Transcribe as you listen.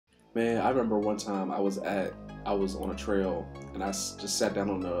Man, I remember one time I was on a trail and just sat down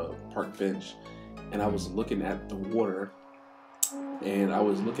on the park bench and I was Mm. looking at the water and I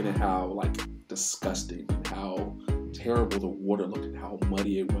was looking at how like disgusting and how terrible the water looked and how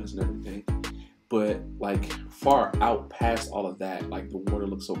muddy it was and everything. But like far out past all of that, like the water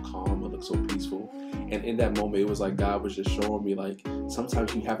looked so calm, it looked so peaceful. And in that moment, it was like God was just showing me like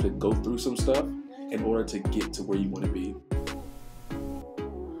sometimes you have to go through some stuff in order to get to where you want to be.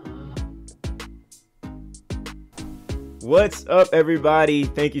 What's up, everybody?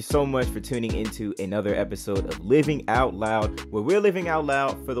 Thank you so much for tuning into another episode of Living Out Loud, where we're living out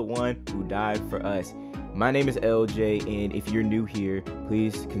loud for the one who died for us. My name is LJ, and if you're new here,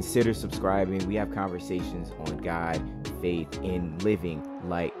 please consider subscribing. We have conversations on God, faith, and living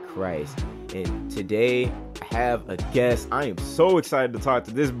like Christ. And today, I have a guest. I am so excited to talk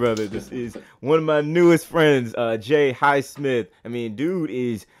to this brother. This is one of my newest friends, Jay Highsmith. I mean, dude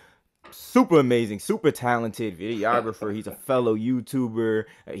is super amazing, super talented videographer. He's a fellow YouTuber.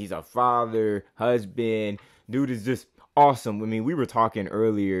 He's a father, husband. Dude is just awesome. I mean, we were talking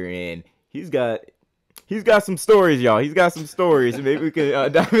earlier, and he's got some stories, y'all. He's got some stories. Maybe we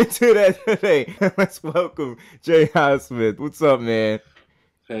can dive into that today. Let's welcome Jay Highsmith. What's up, man?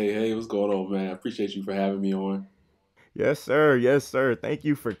 Hey, what's going on, man? I appreciate you for having me on. Yes, sir. Yes, sir. Thank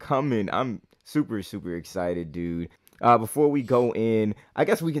you for coming. I'm super, super excited, dude. Before we go in, I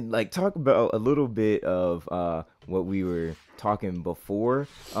guess we can like talk about a little bit of what we were talking before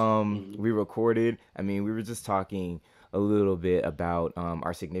Hmm. we recorded. I mean, we were just talking a little bit about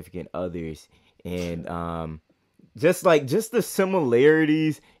our significant others and just the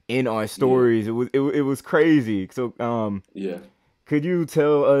similarities in our Yeah, stories. It was crazy. So yeah. could you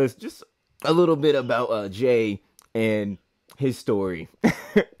tell us just a little bit about Jay and his story?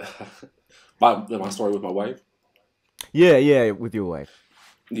 My story with my wife. Yeah, yeah, with your wife.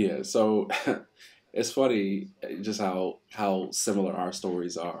 Yeah, so it's funny just how similar our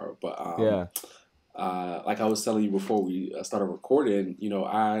stories are. But Yeah. like I was telling you before we started recording,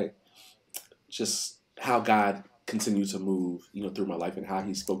 I just how God continued to move, through my life and how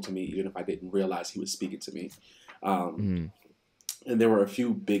He spoke to me, even if I didn't realize He was speaking to me. Um, Mm, and there were a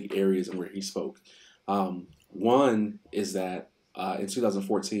few big areas in where He spoke. One is that in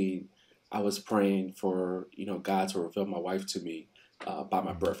 2014, I was praying for God to reveal my wife to me by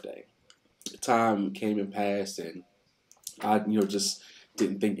my mm, birthday. Time came and passed, and I just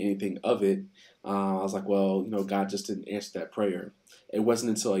didn't think anything of it. I was like, well, God just didn't answer that prayer. It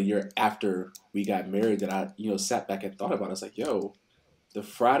wasn't until a year after we got married that I sat back and thought about it. I was like, yo, the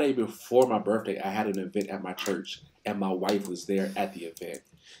Friday before my birthday, I had an event at my church, and my wife was there at the event.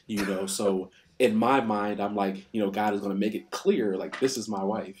 So in my mind, I'm like, God is going to make it clear, like this is my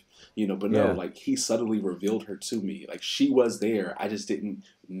wife. But no, yeah. like He suddenly revealed her to me. Like she was there, I just didn't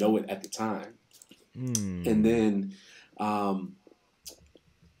know it at the time. And Mm, then um,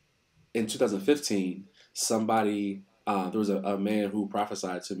 in 2015, somebody there was a man who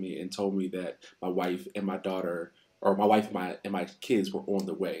prophesied to me and told me that my wife and my daughter, or my wife and my kids were on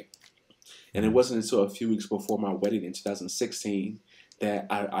the way. And it mm, wasn't until a few weeks before my wedding in 2016 that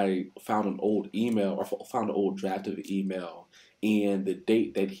I found an old email or found an old draft of an email. And the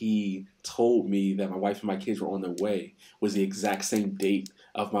date that he told me that my wife and my kids were on their way was the exact same date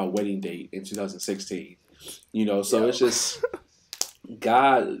of my wedding date in 2016. So it's yo. just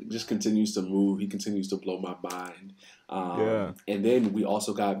God just continues to move. He continues to blow my mind. Yeah. And then we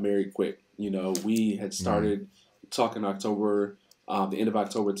also got married quick. We had Mm, started talking October, the end of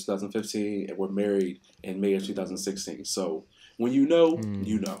October 2015, and we're married in May of 2016. So when you know,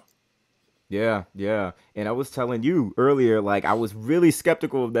 you mm. know. Yeah, yeah. And I was telling you earlier, like I was really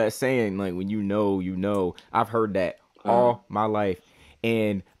skeptical of that saying, like when you know, you know. I've heard that Uh, all my life.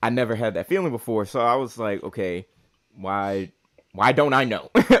 And I never had that feeling before. So I was like, okay, why why don't I know?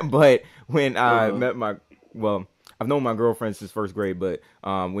 But when I uh, met my well, I've known my girlfriend since first grade, but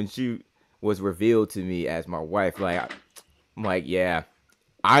when she was revealed to me as my wife, I'm like, yeah,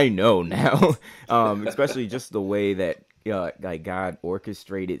 I know now. Especially just the way that like God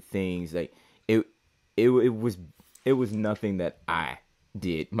orchestrated things. Like it, it was nothing that I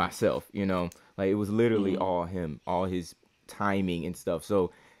did myself. Like it was literally mm, all Him, all His timing and stuff.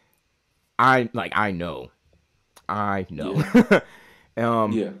 So I know. yeah,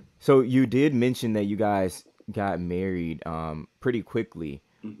 um, yeah. so you did mention that you guys got married pretty quickly.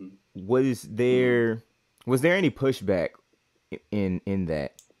 Hmm. Was Hmm. there was there any pushback in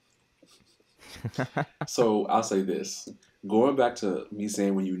that? So I'll say this: going back to me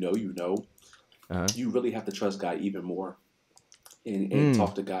saying, when you know, Uh-huh. you really have to trust God even more and Mm,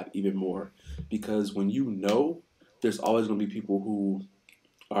 talk to God even more, because when you know, there's always going to be people who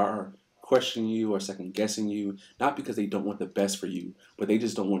are questioning you or second guessing you, not because they don't want the best for you, but they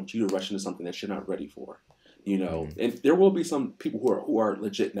just don't want you to rush into something that you're not ready for. Mm. And there will be some people who are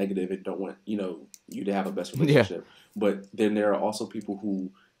legit negative and don't want you to have a best Yeah. relationship. But then there are also people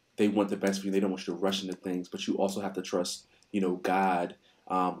who they want the best for you. They don't want you to rush into things, but you also have to trust God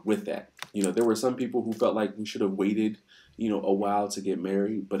with that. There were some people who felt like we should have waited a while to get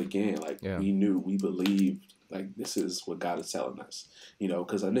married, but again, like Yeah. we believed like this is what God is telling us.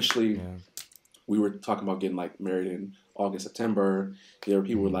 Because initially Yeah. we were talking about getting like married in August, September. There were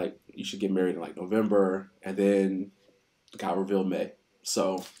people who were Mm. like, you should get married in like November, and then God revealed May.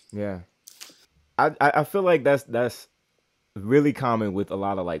 So Yeah. I feel like that's really common with a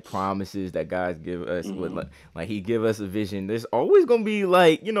lot of like promises that guys give us with mhm. like he give us a vision. There's always gonna be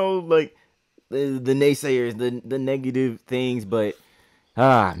like like the naysayers, the negative things, but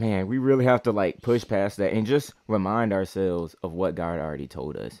man, we really have to like push past that and just remind ourselves of what God already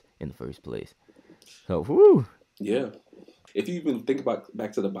told us in the first place. So, whoo, Yeah. If you even think about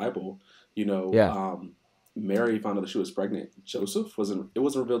back to the Bible, yeah, Mary found out that she was pregnant. It wasn't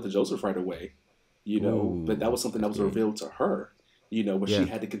revealed to Joseph right away, but that ooh, was something that that's was good. revealed to her, but she Yeah.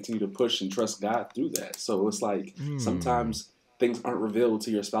 had to continue to push and trust God through that. So it's like Hmm. sometimes things aren't revealed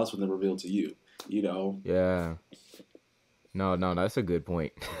to your spouse when they're revealed to you, you know. Yeah. No, no, that's a good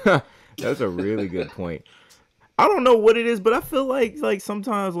point. That's a really good point. I don't know what it is, but I feel like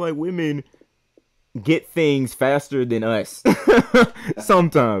sometimes like women get things faster than us.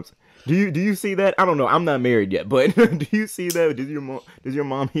 Sometimes. Do you see that? I don't know. I'm not married yet, but do you see that? Does your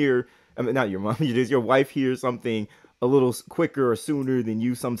mom hear? I mean, not your mom. Does your wife hear something a little quicker or sooner than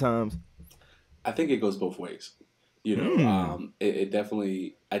you sometimes? I think it goes both ways. Hmm. It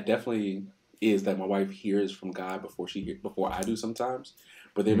definitely, I definitely is that my wife hears from God before I do sometimes,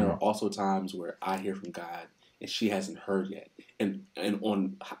 but then there Hmm. are also times where I hear from God and she hasn't heard yet, and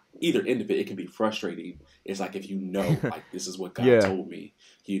on either end of it, it can be frustrating. It's like if like this is what God Yeah. told me,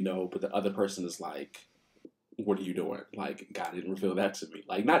 but the other person is like, what are you doing? Like God didn't reveal that to me.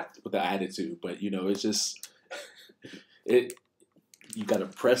 Like not with the attitude, but it's just it you got to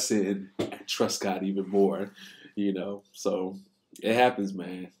press in and trust God even more, So it happens,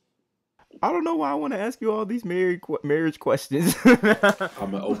 man. I don't know why I want to ask you all these marriage questions.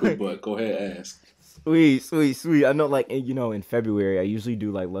 I'm an open book. Go ahead, ask. Sweet, sweet, sweet. I know, like, in February, I usually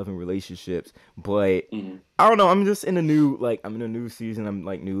do like love and relationships, but Hmm. I don't know. I'm just in a new, like, I'm in a new season. I'm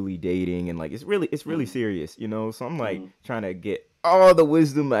like newly dating, and like, it's really Hmm. serious. So I'm like Hmm. trying to get all the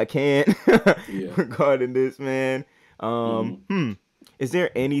wisdom I can Yeah. regarding this, man. Hmm. Is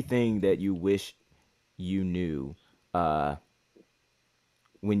there anything that you wish you knew, uh,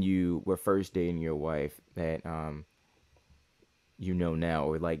 when you were first dating your wife that now,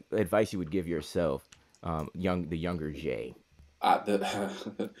 or like advice you would give yourself, the younger Jay?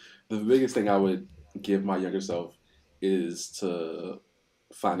 The the biggest thing I would give my younger self is to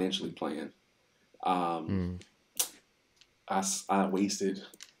financially plan. Um, Mm. I wasted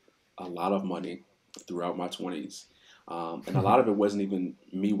a lot of money throughout my 20s. And a lot of it wasn't even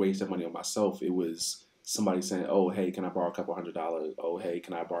me wasting money on myself. It was somebody saying, oh, hey, can I borrow a couple $100? Oh, hey,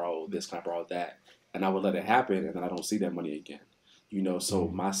 can I borrow this? Can I borrow that? And I would let it happen, and then I don't see that money again. So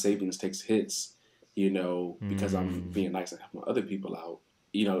Mm. my savings takes hits, because I'm Mm. being nice and helping other people out.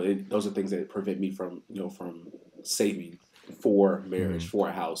 Those are things that prevent me from saving for marriage, Mm. for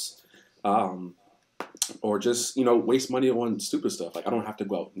a house. Um, or just waste money on stupid stuff. Like I don't have to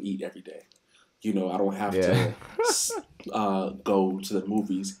go out and eat every day. I don't have Yeah. to go to the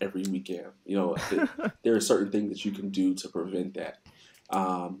movies every weekend. There are certain things that you can do to prevent that.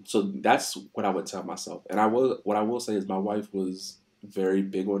 So that's what I would tell myself. And what I will say is my wife was very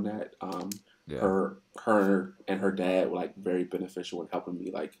big on that. Yeah. Her and her dad were like very beneficial in helping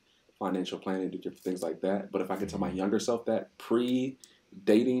me like financial planning, do different things like that. But if I could tell my Mm. younger self that pre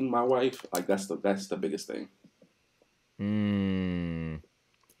dating my wife, like that's the biggest thing. Mm.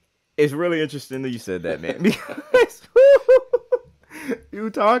 It's really interesting that you said that, man, because you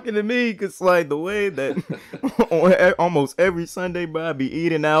talking to me, cause like the way that on almost every Sunday, bro, I be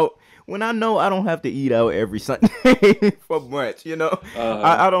eating out when I know I don't have to eat out every Sunday for much. uh,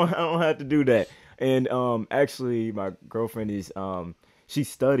 I don't have to do that. And actually, my girlfriend is she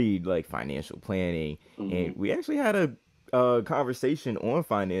studied like financial planning, and mm, we actually had a conversation on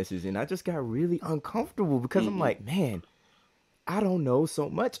finances, and I just got really uncomfortable because I'm hmm like, man, I don't know so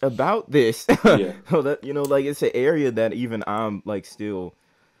much about this. yeah. So that like it's an area that even I'm like still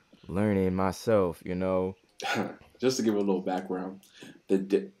learning myself. Just to give a little background, the,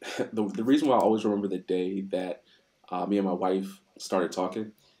 di- the reason why I always remember the day that me and my wife started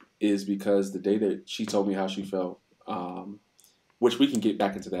talking is because the day that she told me how she felt, um, which we can get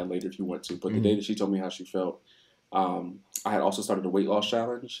back into that later if you want to. But the day that she told me how she felt, I had also started a weight loss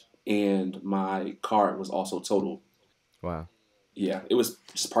challenge, and my car was also totaled. Wow. Yeah, it was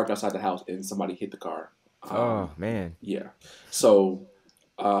just parked outside the house, and somebody hit the car. Oh man. Yeah. So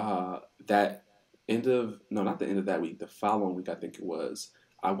that end of no, not the end of that week, the following week I think it was,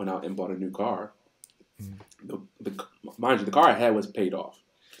 I went out and bought a new car. Mind you, the car I had was paid off.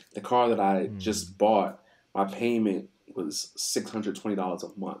 The car that I just bought, my payment was $620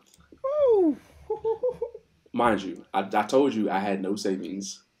 a month. Ooh. Mind you, I told you I had no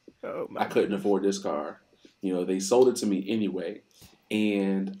savings. Oh, I couldn't afford this car. You know, they sold it to me anyway,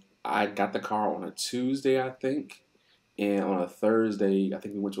 and I got the car on a Tuesday, I think, and on a Thursday, I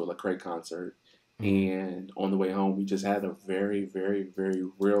think we went to a Lecrae concert. And on the way home, we just had a very, very, very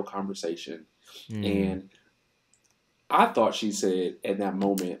real conversation. And I thought she said at that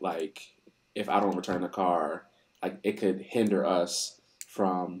moment, like, if I don't return the car, like, it could hinder us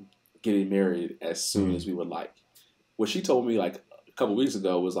from getting married as soon as we would like. What she told me, like, a couple weeks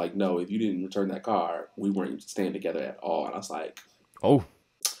ago was like, no, if you didn't return that car, we weren't staying together at all. And I was like, oh.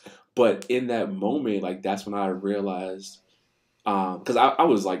 But in that moment, like, that's when I realized, because I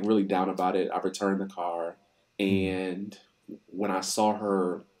was, like, really down about it. I returned the car, and when I saw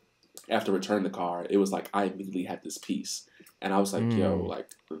her after returning the car, it was like I immediately had this peace. And I was like, yo, like,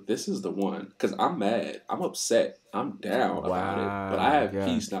 this is the one. Because I'm mad. I'm upset. I'm down about it. But I have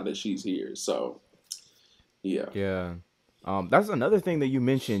peace now that she's here. So, yeah. Yeah. That's another thing that you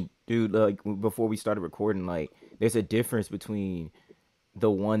mentioned, dude, like, before we started recording. Like, there's a difference between the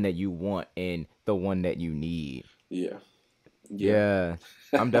one that you want and the one that you need. Yeah. Yeah.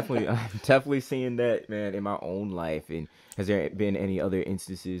 I'm definitely seeing that, man, in my own life. And has there been any other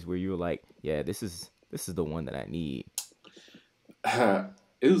instances where you were like, yeah, this is the one that I need?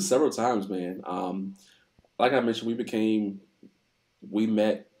 It was several times, man. Like I mentioned, we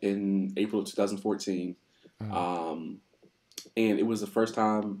met in April of 2014. And it was the first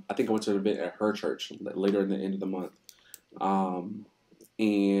time, I think I went to an event at her church later in the end of the month.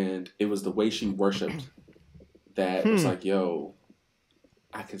 And it was the way she worshiped that was like, yo,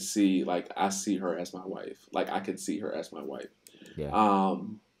 I could see, like, I see her as my wife. Like, I could see her as my wife. Yeah.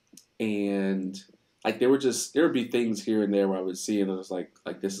 And like, there would be things here and there where I would see, and I was like,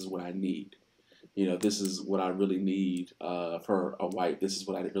 this is what I need. You know, this is what I really need for a wife. This is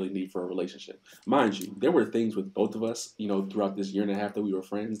what I really need for a relationship. Mind you, there were things with both of us, you know, throughout this year and a half that we were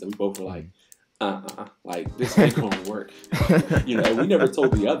friends that we both were like, like, this ain't gonna work. You know, and we never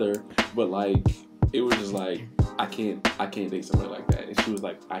told the other, but like, it was just like, I can't date somebody like that. And she was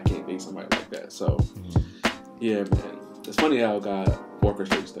like, I can't date somebody like that. So, yeah, man. It's funny how God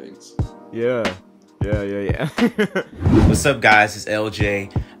orchestrates things. Yeah. What's up, guys? It's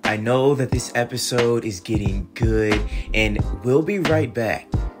LJ. I know that this episode is getting good, and we'll be right back.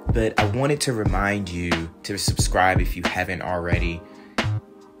 But I wanted to remind you to subscribe if you haven't already.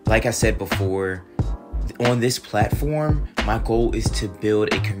 Like I said before, on this platform, my goal is to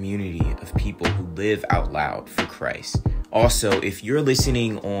build a community of people who live out loud for Christ. Also, if you're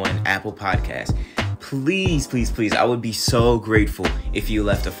listening on Apple Podcasts, please, I would be so grateful if you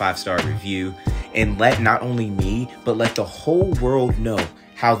left a 5-star review and let not only me, but let the whole world know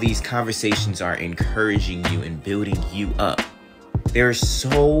how these conversations are encouraging you and building you up. There's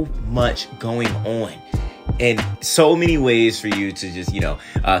so much going on and so many ways for you to just,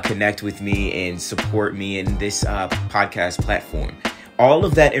 connect with me and support me in this podcast platform. All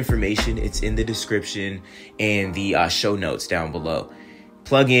of that information, it's in the description and the show notes down below.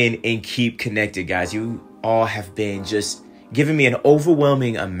 Plug in and keep connected, guys. You all have been just giving me an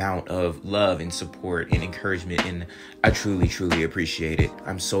overwhelming amount of love and support and encouragement, and I truly, truly appreciate it.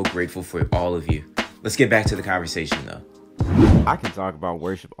 I'm so grateful for all of you. Let's get back to the conversation, though. I can talk about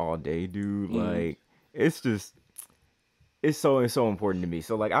worship all day, dude. Like, it's so important to me.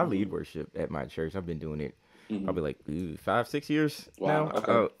 So, like, I lead worship at my church. I've been doing it probably like 5-6 years now.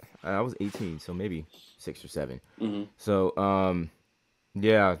 Okay. I was 18, so maybe 6 or 7. So,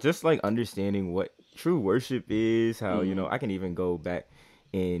 yeah, just like understanding what true worship is, how, I can even go back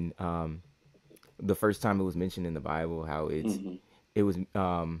in the first time it was mentioned in the Bible, how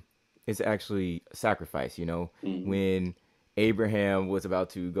it's actually sacrifice, when Abraham was about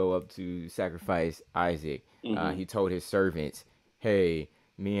to go up to sacrifice Isaac, he told his servants, hey,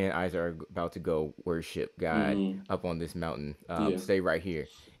 me and Isaac are about to go worship God up on this mountain. Stay right here.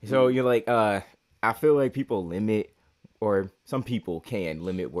 So you're like, I feel like people limit, or some people can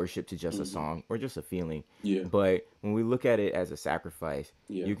limit worship to just a song or just a feeling. Yeah. But when we look at it as a sacrifice,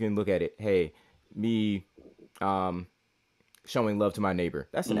 you can look at it, hey, me showing love to my neighbor,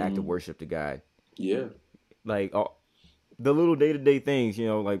 that's an act of worship to God. Yeah. Like, the little day-to-day things,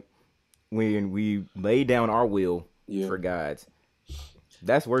 like when we lay down our will Yeah. for God's.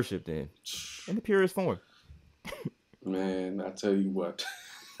 That's worship then, in the purest form. Man, I tell you what.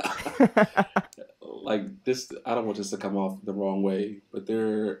 Like this, I don't want this to come off the wrong way, but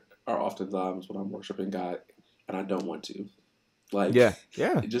there are often times when I'm worshiping God and I don't want to. Like, Yeah,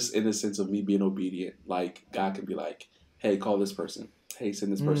 yeah. just in the sense of me being obedient. Like, God can be like, hey, call this person. Hey,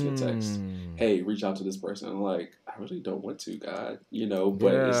 send this person a text. Hey, reach out to this person. I'm like, I really don't want to, God, but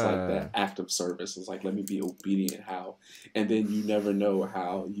it's like Yeah. that act of service. It's like, let me be obedient. How? And then you never know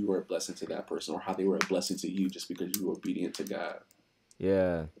how you were a blessing to that person or how they were a blessing to you just because you were obedient to God.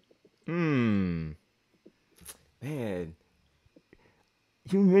 Yeah. Man,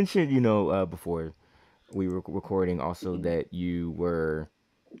 you mentioned, before we were recording also that you were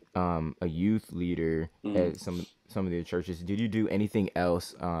a youth leader Mm. at some of your churches. Did you do anything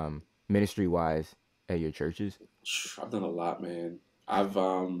else ministry wise at your churches? I've done a lot, man. I've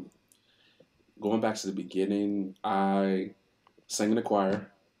going back to the beginning, I sang in the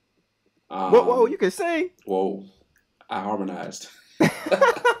choir. Whoa, you can sing. Whoa, I harmonized.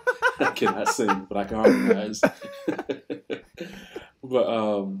 I cannot sing, but I can harmonize. But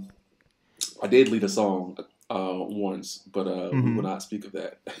I did lead a song once, but we will not speak of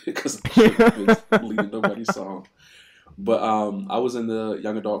that because I shouldn't have been leading nobody's song. But I was in the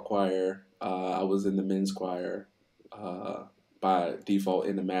young adult choir. I was in the men's choir by default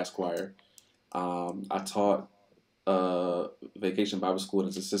in the mass choir. I taught Vacation Bible School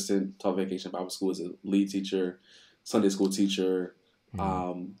as assistant, taught Vacation Bible School as a lead teacher, Sunday school teacher,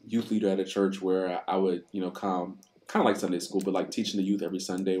 youth leader at a church where I would, come kind of like Sunday school, but like teaching the youth every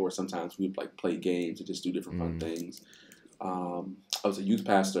Sunday, or sometimes we would like play games and just do different fun things. I was a youth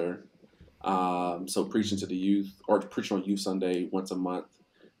pastor, so preaching to the youth or preaching on Youth Sunday once a month,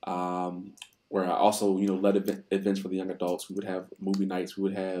 where I also, led events for the young adults. We would have movie nights, we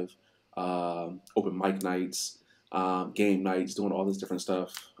would have open mic nights, game nights, doing all this different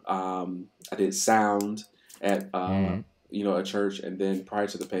stuff. I did sound at a church, and then prior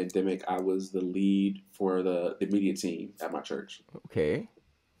to the pandemic, I was the lead for the media team at my church. Okay.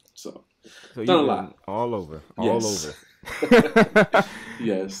 So you've done a been lot. all over. Yes.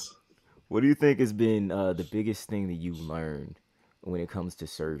 Yes. What do you think has been the biggest thing that you've learned when it comes to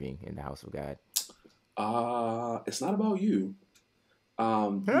serving in the house of God? It's not about you.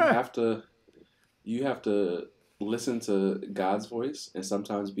 You have to listen to God's voice and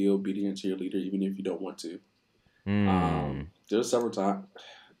sometimes be obedient to your leader, even if you don't want to. There's several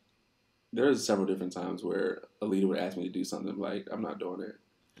different times where a leader would ask me to do something like, I'm not doing it.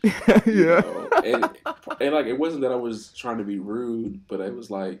 And like, it wasn't that I was trying to be rude, but it was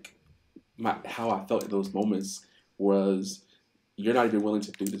like how I felt in those moments was, you're not even willing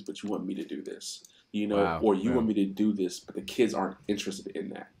to do this, but you want me to do this, Wow. or you want me to do this, but the kids aren't interested in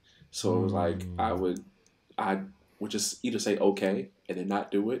that. So it was like, I would just either say okay and then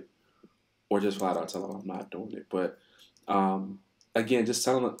not do it, or just flat out tell them I'm not doing it. But again, just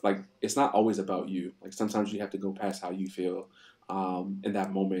telling them, like, it's not always about you. Like, sometimes you have to go past how you feel in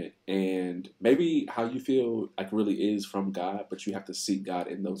that moment, and maybe how you feel like really is from God, but you have to seek God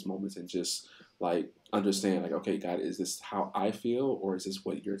in those moments and just like understand, like, okay, God, is this how I feel, or is this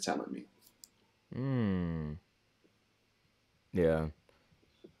what you're telling me? Yeah.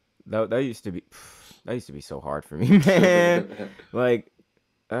 That used to be so hard for me, man. Like,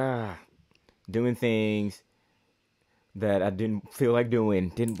 doing things that I didn't feel like doing,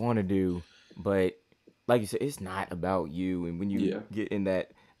 didn't want to do, but like you said, it's not about you. And when you get in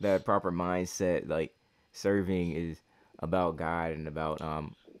that proper mindset, like, serving is about God and about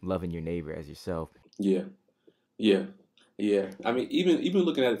loving your neighbor as yourself. Yeah. I mean, even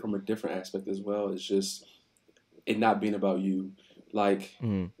looking at it from a different aspect as well, it's just it not being about you. Like,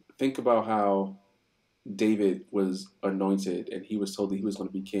 think about how David was anointed and he was told that he was going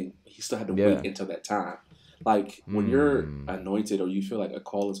to be king. He still had to wait until that time. Like, when you're anointed, or you feel like a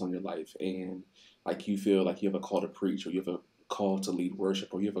call is on your life, and like you feel like you have a call to preach, or you have a call to lead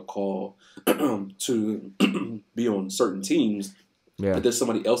worship, or you have a call to be on certain teams, but there's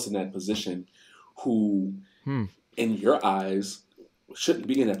somebody else in that position who, in your eyes, shouldn't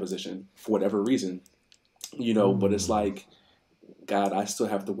be in that position for whatever reason, but it's like, God, I still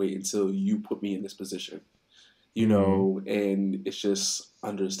have to wait until you put me in this position, and it's just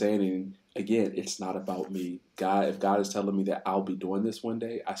understanding, again, it's not about me. God, if God is telling me that I'll be doing this one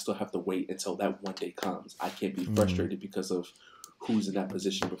day, I still have to wait until that one day comes. I can't be frustrated because of who's in that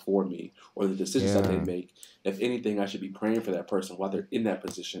position before me or the decisions that they make. If anything, I should be praying for that person while they're in that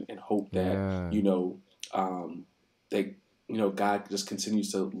position and hope that, they God just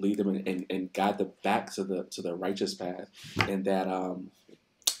continues to lead them and guide them back to the righteous path, and that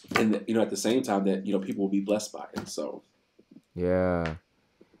at the same time that people will be blessed by it. So Yeah.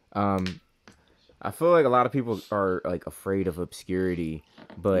 Um, I feel like a lot of people are like afraid of obscurity,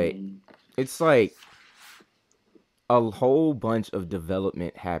 but mm, it's like a whole bunch of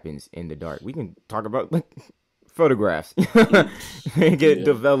development happens in the dark. We can talk about like photographs. They get yeah,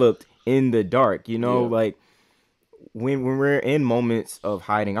 developed in the dark, yeah, like when we're in moments of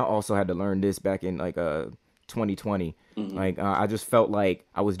hiding. I also had to learn this back in like 2020. mm, Like I just felt like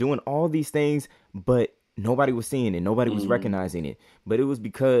I was doing all these things, but nobody was seeing it, nobody was mm, recognizing it. But it was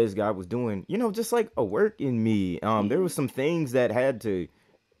because God was doing, just like a work in me. There was mm, some things that had to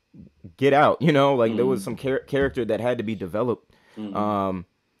get out, like there was mm, some character that had to be developed. mm, um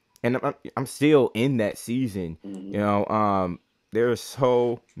and I'm still in that season. you mm, know um there are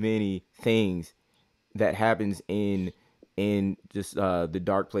so many things that happens in just the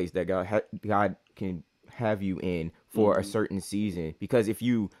dark place that God can have you in for a mm, certain season, because if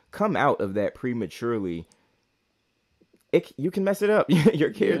you come out of that prematurely, you can mess it up.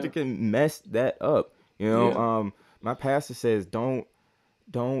 Your character yeah, can mess that up. yeah, My pastor says don't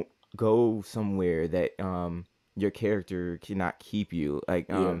go somewhere that your character cannot keep you. Like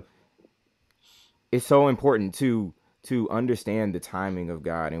yeah, it's so important to understand the timing of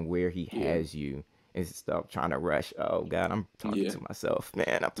God and where He yeah, has you, and stop trying to rush. Oh God, I'm talking yeah. to myself,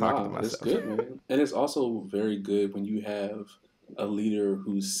 man. I'm talking to Nah, it's myself. good, man. And it's also very good when you have a leader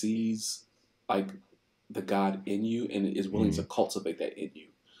who sees like the God in you and is willing to Mm, cultivate that in you.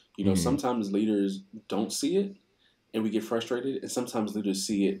 mm, Sometimes leaders don't see it and we get frustrated, and sometimes leaders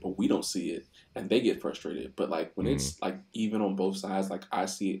see it but we don't see it and they get frustrated. But like when mm. it's like even on both sides, like I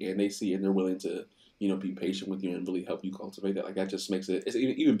see it and they see it and they're willing to, be patient with you and really help you cultivate that. Like that just makes it's an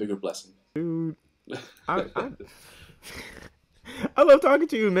even bigger blessing. Dude, I I love talking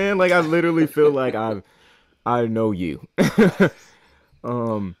to you, man. Like I literally feel like I know you.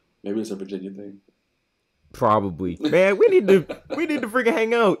 um, Maybe it's a Virginia thing. Probably, man. We need to freaking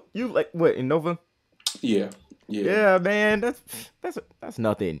hang out. You like what in Nova? Yeah, yeah. Yeah, man. That's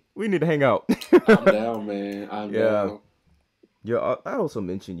nothing. We need to hang out. I'm down, man. I'm Yeah. down. Yeah. I also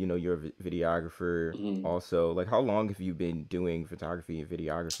mentioned, you're a videographer. Mhm. Also, like, how long have you been doing photography and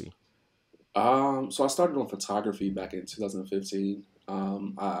videography? So I started on photography back in 2015.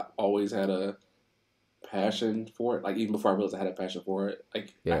 I always had a passion for it. Like even before I realized I had a passion for it,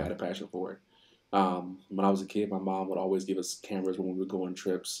 like I Yeah. had a passion for it. When I was a kid, my mom would always give us cameras when we would go on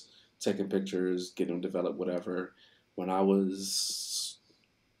trips, taking pictures, getting them developed, whatever. When I was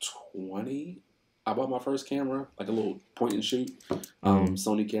 20, I bought my first camera, like a little point and shoot, Mm.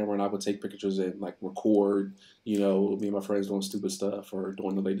 Sony camera, and I would take pictures and like record, me and my friends doing stupid stuff or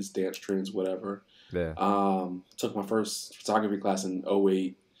doing the latest dance trends, whatever. Yeah. Took my first photography class in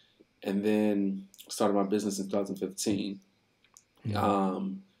 '08, and then started my business in 2015. Mm.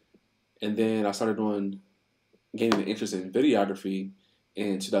 Um, and then I started gaining an interest in videography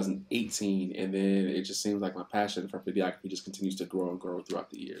in 2018, and then it just seems like my passion for videography just continues to grow and grow throughout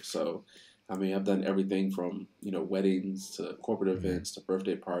the year. So, I mean, I've done everything from weddings to corporate Mm. events to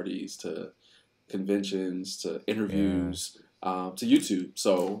birthday parties to conventions to Yeah. interviews to YouTube.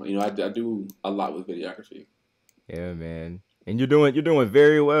 So, I do a lot with videography. Yeah, man. And you're doing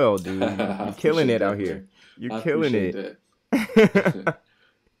very well, dude. You I you killing appreciate it out that, here. man. You're I killing appreciate it. that.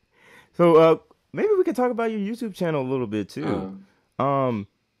 So maybe we could talk about your YouTube channel a little bit too. uh, Um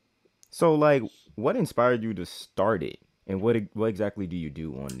so like what inspired you to start it, and what exactly do you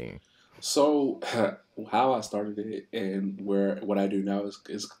do on there? so, how I started it and what I do now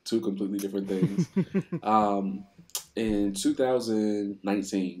is two completely different things. Um, in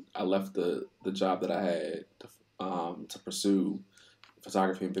 2019, I left the job that I had to pursue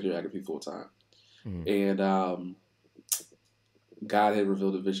photography and videography full time. Mm, And God had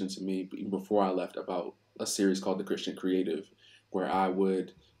revealed a vision to me even before I left about a series called The Christian Creative, where I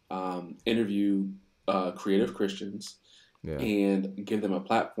would interview creative Christians yeah. and give them a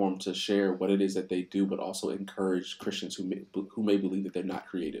platform to share what it is that they do, but also encourage Christians who may believe that they're not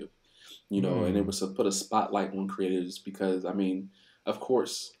creative. And it Mm, was to put a spotlight on creatives because, I mean, of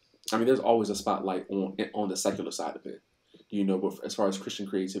course, I mean, there's always a spotlight on the secular side of it, but as far as Christian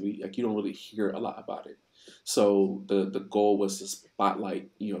creativity, like you don't really hear a lot about it. So the goal was to spotlight,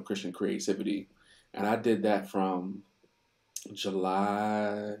 Christian creativity, and I did that from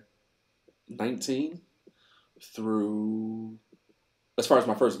July 19 through, as far as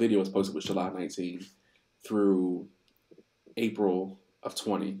my first video was posted was July 19 through April of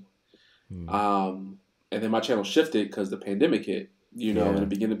 20. mm, And then my channel shifted because the pandemic hit. You know, in the Yeah.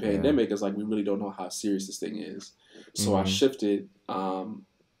 beginning of the Yeah. pandemic, it's like we really don't know how serious this thing is. So I Mm-hmm. shifted,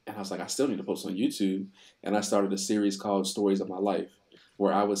 and I was like, I still need to post on YouTube. And I started a series called Stories of My Life,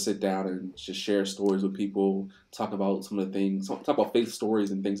 where I would sit down and just share stories with people, talk about some of the things, talk about faith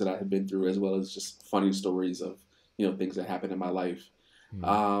stories and things that I had been through, as well as just funny stories of, things that happened in my life. Mm-hmm.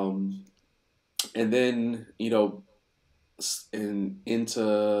 Um, and then,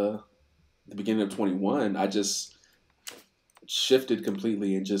 into the beginning of 21, I just shifted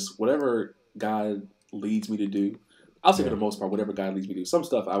completely and just whatever God leads me to do. I'll say for Yeah. the most part, whatever God leads me to do. Some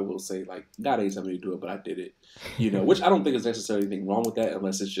stuff I will say like God ain't telling me to do it, but I did it. Which I don't think is necessarily anything wrong with that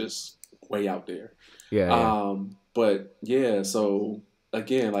unless it's just way out there. Yeah. Yeah. But yeah, so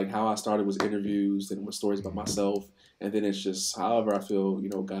again, like how I started was interviews and with stories about Mm-hmm. myself, and then it's just however I feel,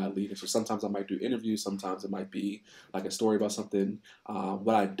 God leading. So sometimes I might do interviews, sometimes it might be like a story about something.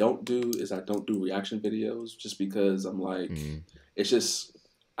 What I don't do is I don't do reaction videos, just because I'm like, Mm-hmm. it's just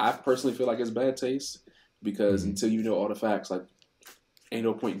I personally feel like it's bad taste because Mm-hmm. until you know all the facts, like ain't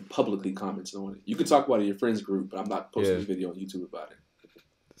no point in publicly commenting on it. You can talk about it in your friends group, but I'm not posting Yeah. a video on YouTube about it.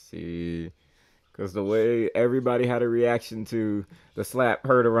 See, because the way everybody had a reaction to the slap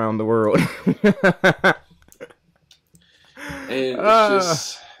heard around the world. And it's Ah.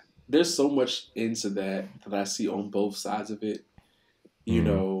 just there's so much into that I see on both sides of it. You Mm.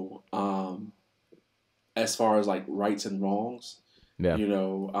 know, as far as like rights and wrongs, Yeah. you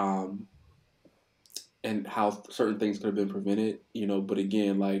know, and how certain things could have been prevented. But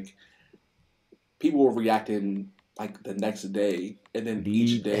again, like people were reacting like the next day, and then The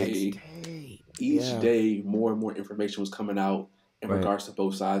next day. each Yeah. day, more and more information was coming out in Right. regards to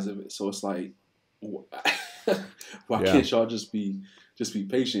both sides of it. So it's like, why Yeah. can't y'all just be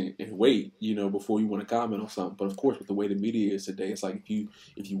patient and wait, before you want to comment on something? But of course, with the way the media is today, it's like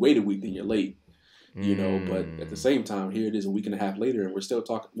if you wait a week, then you're late. But at the Mm. same time, here it is a week and a half later, and we're still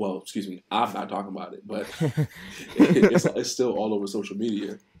talking. Well, excuse me, I'm not talking about it, but it's still all over social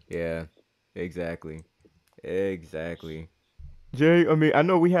media. Yeah. Exactly. Exactly. Jay, I mean, I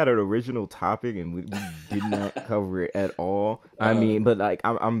know we had an original topic and we did not cover it at all. I Uh, mean, but like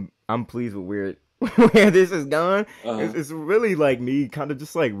I'm pleased with where where this is going. uh, It's really like me kind of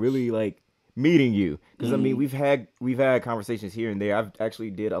just like really like meeting you because I mean mm, we've had conversations here and there. I've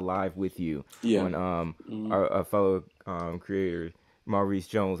actually did a live with you yeah, on mm, our fellow creator Maurice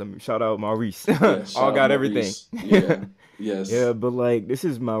Jones. I mean, shout out Maurice. yeah. All Shout out got everything. Maurice. Yeah, yes, Yeah, but like this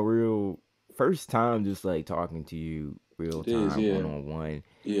is my real first time just like talking to you real it is. time one Yeah, on one.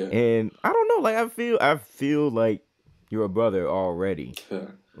 yeah. And I don't know, like I feel like you're a brother already.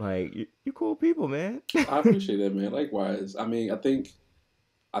 Like you cool people, man. I appreciate that, man. Likewise. I mean, I think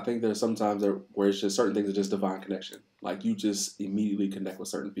there's sometimes where it's just certain things are just divine connection. Like you just immediately connect with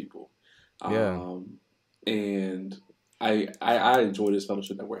certain people, Yeah. and I enjoy this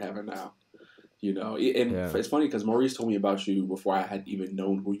fellowship that we're having now. And Yeah. it's funny because Maurice told me about you before I had even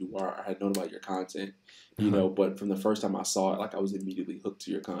known who you are. I had known about your content, but from the first time I saw it, like I was immediately hooked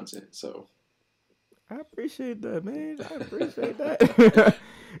to your content. So I appreciate that, man. I appreciate that.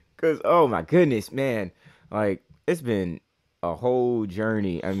 Cause oh my goodness, man. Like it's been a whole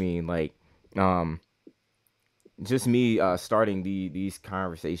journey. I mean, like um just me starting these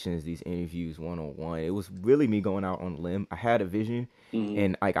conversations, these interviews one on one. It was really me going out on a limb. I had a vision, mm-hmm,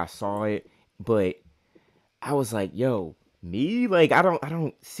 and like I saw it, but I was like, "Yo, me? Like I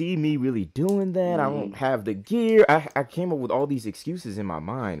don't see me really doing that. I mm-hmm, don't have the gear." I came up with all these excuses in my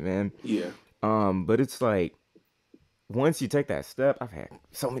mind, man. yeah, But it's like once you take that step, I've had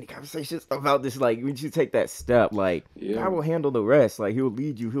so many conversations about this. Like, once you take that step, like, yeah, God will handle the rest. Like, He'll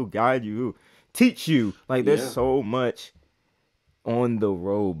lead you, He'll guide you, He'll teach you. Like, there's yeah, so much on the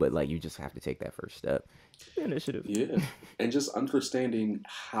road, but like, you just have to take that first step. Initiative. yeah, and just understanding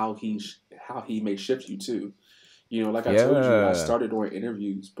how he may shift you too. Like I told you, I Yeah. started doing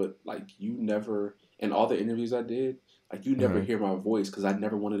interviews, but like you never, in all the interviews I did, like you never Uh-huh. hear my voice because I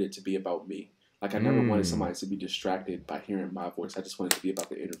never wanted it to be about me. Like I never wanted Mm. somebody to be distracted by hearing my voice. I just wanted it to be about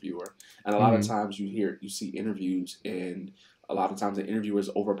the interviewer. And a lot of Mm-hmm. times you see interviews, and a lot of times the interviewer is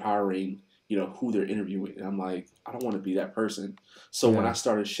overpowering, who they're interviewing. And I'm like, I don't want to be that person. So when I Yeah.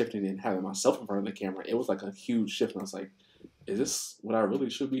 started shifting and having myself in front of the camera, it was like a huge shift. And I was like, is this what I really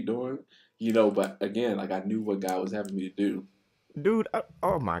should be doing? But again, like I knew what God was having me to do. Dude,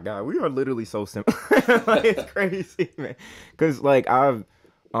 oh my God, we are literally so simple. Like, it's crazy, man. Cause like I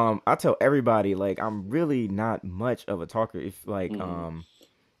tell everybody like I'm really not much of a talker. If like Mm-hmm.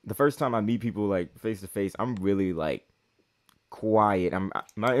 the first time I meet people like face to face, I'm really like quiet.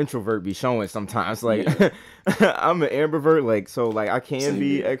 My introvert be showing sometimes. Like Yeah. I'm an ambivert. Like so, like I can Same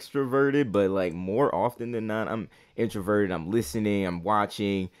be here. extroverted, but like more often than not, I'm introverted. I'm listening. I'm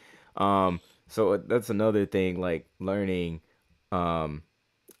watching. So that's another thing. Like learning, um,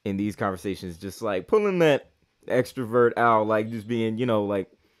 in these conversations, just like pulling that extrovert out, like just being, like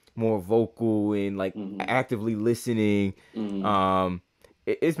more vocal and like Hmm. actively listening. Hmm. Um,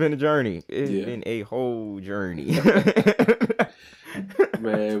 it's been a journey. It's Yeah. been a whole journey.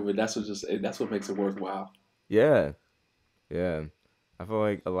 Man, but that's what makes it worthwhile. Yeah, yeah. I feel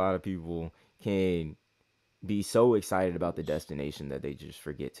like a lot of people can be so excited about the destination that they just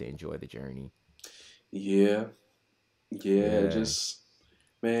forget to enjoy the journey. Yeah. Yeah. Yeah. Just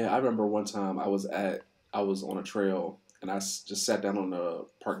man, I remember one time I was on a trail and just sat down on a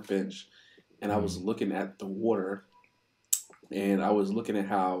park bench and I was Mm, looking at the water and I was looking at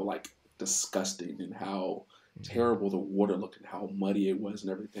how like disgusting and how mhm, terrible the water looked and how muddy it was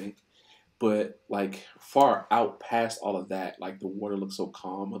and everything. But like far out past all of that, like the water looked so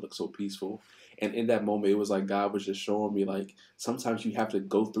calm, it looked so peaceful. And in that moment, it was like God was just showing me like sometimes you have to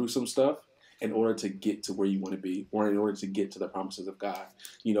go through some stuff in order to get to where you want to be, or in order to get to the promises of God.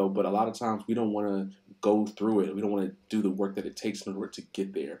 But a lot of times we don't want to go through it. We don't want to do the work that it takes in order to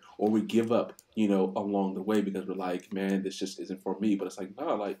get there, or we give up, along the way because we're like, man, this just isn't for me. But it's like,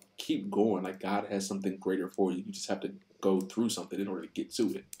 no, like keep going. Like God has something greater for you. You just have to go through something in order to get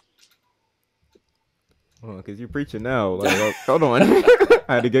to it. hold on, cause you're preaching now. Like, hold on,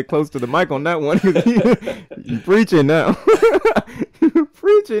 I had to get close to the mic on that one. 'Cause you preaching now. You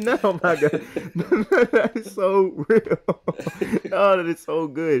preaching now, my God. That is so real. Oh, that is so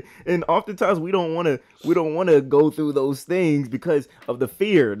good. And oftentimes we don't want to go through those things because of the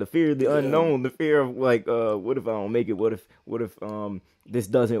fear of the Yeah, unknown, the fear of like, what if I don't make it? What if this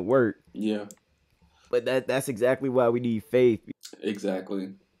doesn't work? yeah, But that's exactly why we need faith.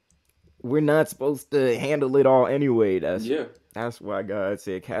 exactly. We're not supposed to handle it all anyway. Yeah, That's why God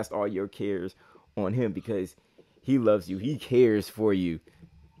said, "Cast all your cares on Him," because He loves you. He cares for you.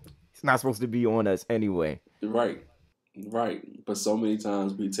 It's not supposed to be on us anyway. right, right. But so many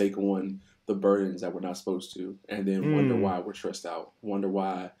times we take on the burdens that we're not supposed to, and then wonder Hmm. why we're stressed out. Wonder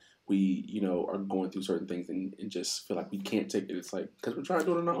why we, are going through certain things and just feel like we can't take it. It's like because we're trying to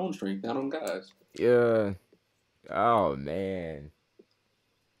do it on our own strength, not on God's. Yeah. Oh man.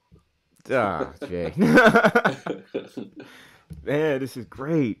 Ah, Jay. Man, this is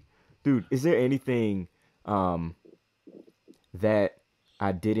great, dude. Is there anything um that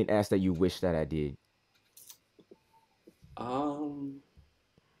I didn't ask that you wish that I did? um,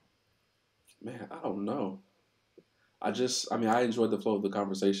 man, I don't know. I mean, I enjoyed the flow of the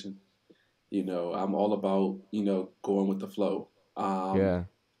conversation. I'm all about going with the flow. Um, Yeah.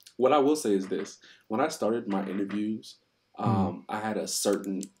 what I will say is this: when I started my interviews, Mm. I had a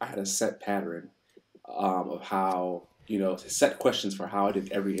set pattern of how set questions for how I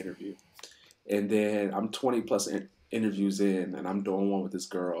did every interview, and then I'm 20 plus interviews in, and I'm doing one with this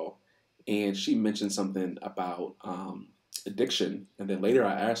girl, and she mentioned something about addiction, and then later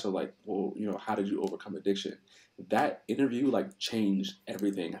I asked her like, well, how did you overcome addiction? That interview like changed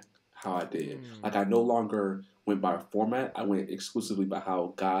everything how I did. Like I no longer went by a format. I went exclusively by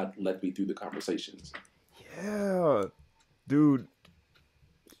how God led me through the conversations. Yeah, dude.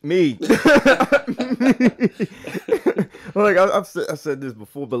 Me. Like I've said this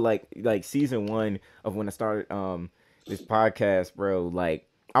before, but like season one of when I started this podcast, bro. Like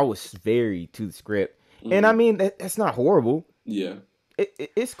I was very to the script, and I Hmm. mean that's not horrible. Yeah.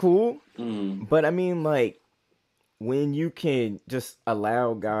 It's cool, Hmm. but I mean like when you can just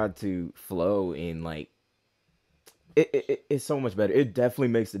allow God to flow and like it's so much better. It definitely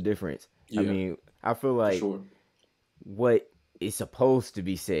makes a difference. I Yeah. mean, I feel For like sure. what is supposed to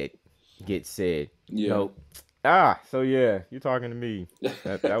be said gets said. Yeah. No, so yeah, you're talking to me.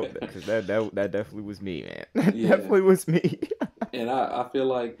 Because that definitely was me, man. That Yeah. definitely was me. And I feel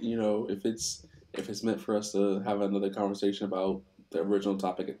like if it's meant for us to have another conversation about the original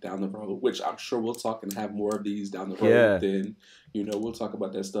topic down the road, which I'm sure we'll talk and have more of these down the road, Yeah, then we'll talk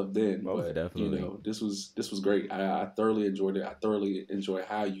about that stuff then. most But definitely. this was great. I thoroughly enjoyed it. I thoroughly enjoy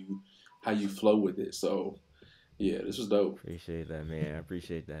how you flow with it. So yeah, this was dope. Appreciate that, man. I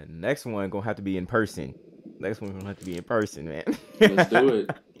appreciate that. Next one gonna have to be in person. Next one gonna have to be in person, Let's do man.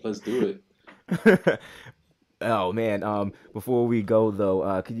 it. Let's do it. Oh man, before we go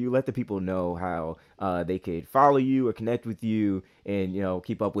though, could you let the people know how they could follow you or connect with you and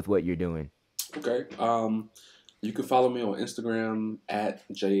keep up with what you're doing? Okay. You can follow me on Instagram at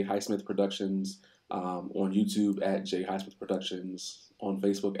Jay Highsmith Productions. on YouTube at Jay Highsmith Productions, on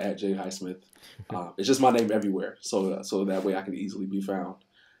Facebook at Jay Highsmith. It's just my name everywhere, so that way I can easily be found.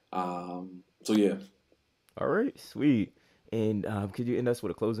 So yeah. All right, sweet. And could you end us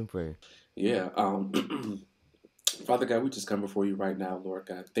with a closing prayer? Yeah. Father God, we just come before you right now, Lord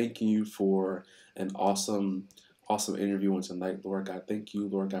God. Thank you for an awesome interview on tonight, Lord God. Thank you,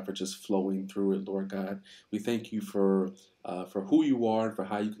 Lord God, for just flowing through it, Lord God. We thank you for who you are and for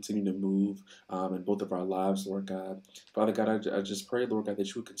how you continue to move in both of our lives, Lord God. Father God, I just pray, Lord God, that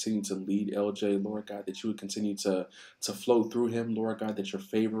you would continue to lead LJ, Lord God, that you would continue to flow through him, Lord God, that your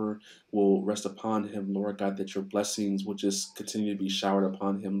favor will rest upon him, Lord God, that your blessings will just continue to be showered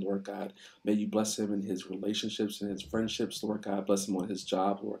upon him, Lord God. May you bless him in his relationships and his friendships, Lord God. Bless him on his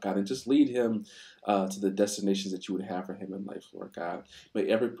job, Lord God, and just lead him to the destinations that you would have for him in life, Lord God. May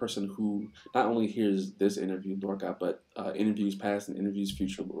every person who not only hears this interview, Lord God, but interviews past and interviews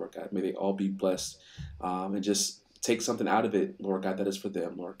future, Lord God, may they all be blessed and just take something out of it, Lord God, that is for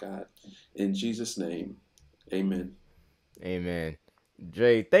them, Lord God. In Jesus' name, amen. Amen.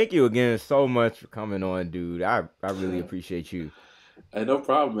 Jay, thank you again so much for coming on, dude. I really appreciate you. Hey, no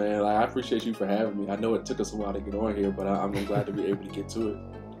problem, man. I appreciate you for having me. I know it took us a while to get on here, but I'm glad to be able to get to it.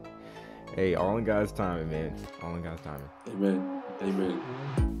 Hey, all in God's timing, man. All in God's timing. Amen.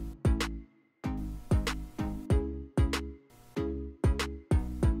 Amen.